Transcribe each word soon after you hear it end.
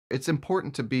It's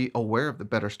important to be aware of the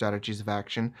better strategies of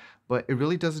action, but it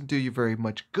really doesn't do you very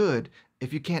much good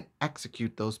if you can't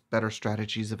execute those better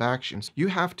strategies of actions. You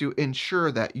have to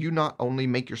ensure that you not only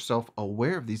make yourself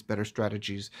aware of these better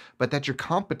strategies, but that you're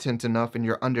competent enough in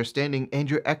your understanding and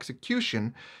your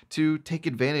execution to take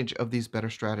advantage of these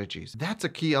better strategies. That's a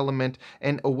key element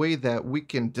and a way that we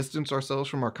can distance ourselves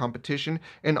from our competition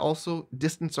and also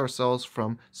distance ourselves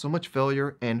from so much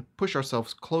failure and push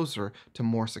ourselves closer to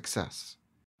more success.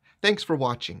 Thanks for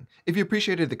watching. If you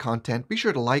appreciated the content, be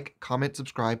sure to like, comment,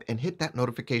 subscribe, and hit that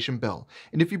notification bell.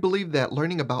 And if you believe that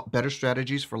learning about better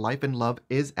strategies for life and love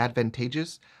is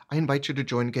advantageous, I invite you to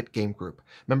join Get Game Group.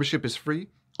 Membership is free,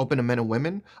 open to men and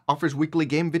women, offers weekly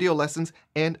game video lessons,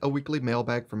 and a weekly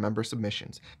mailbag for member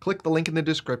submissions. Click the link in the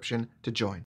description to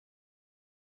join.